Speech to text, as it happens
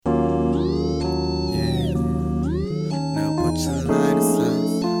your lighters up.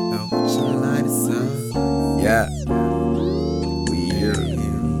 Now put your lighters up. Yeah, we here.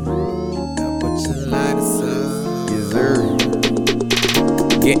 Now put your lighters up. Yes, sir.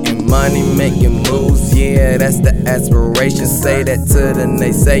 Getting money, making moves, yeah, that's the aspiration. Say that to the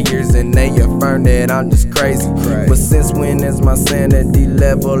naysayers and they affirm that I'm just crazy. But since when has my sanity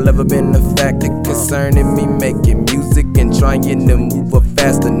level ever been a factor concerning me making music and trying to move up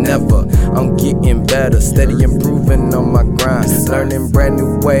faster? Never. I'm getting better, steady improving on my grind, learning brand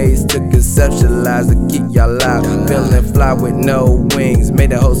new ways to conceptualize to keep y'all out. Feeling fly with no wings, made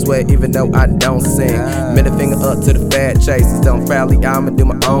the whole sweat even though I don't sing. Middle finger up to the fat chasers, don't proudly, I'ma do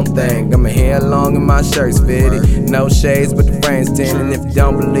my own thing. Got my hair long and my shirt's fitted, no shades but the frame's tinted. If you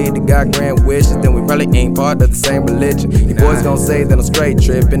don't believe that God grant wishes, then we probably ain't part of the same religion. You boys gon' say that I'm straight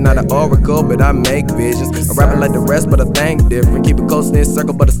tripping, not an oracle, but I make visions. I'm rapping like the rest, but I think different. Keep it close in this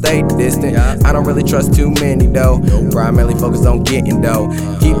circle, but I stay distant. I don't really trust too many though, primarily focused on getting dough.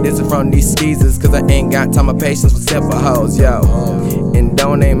 Keep this from these skeezers, cause I ain't got time or patience for simple hoes, yo. And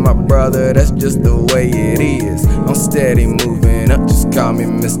don't ain't my brother, that's just the way it is. I'm steady moving up, just call me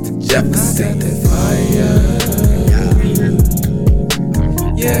Mr. Jefferson.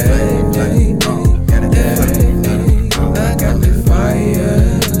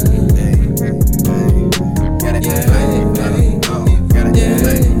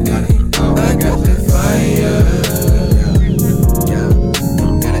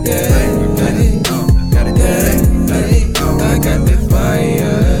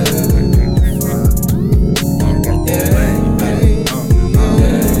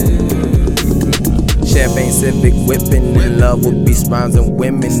 Champagne Civic whipping, in love with beast rhymes and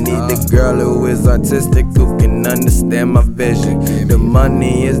women. Need a girl who is artistic, who can understand my vision. The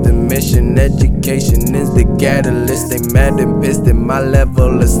money is the mission, education is the catalyst. They mad and pissed at my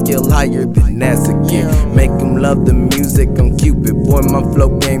level of skill higher than NASA can. Make them love the music, I'm Cupid. Boy, my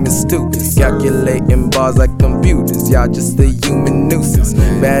flow game is stupid. Calculating bars like computers, y'all just a human nuisance.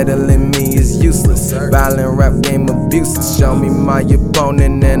 Battling me is useless, violent rap game abuses. Show me my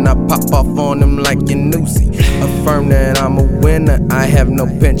opponent and I pop off on him like an Uzi. Affirm that I'm a winner, I have no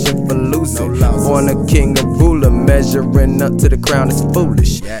penchant for losing. Born a king of ruler, measuring up to the crown is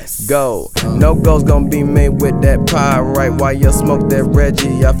foolish. Go, no goals gonna be made with that pie, right? While you smoke that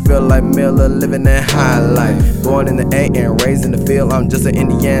Reggie, I feel like Miller living that high life. Born in the A and raised in the field, I'm just an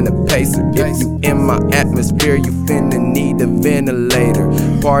Indiana pacer. If you in my atmosphere, you finna need a ventilator.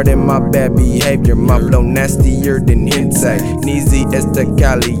 Pardon my bad behavior, my flow nastier than hentai. Neezy esta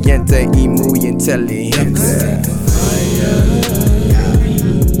caliente y muy inteligente.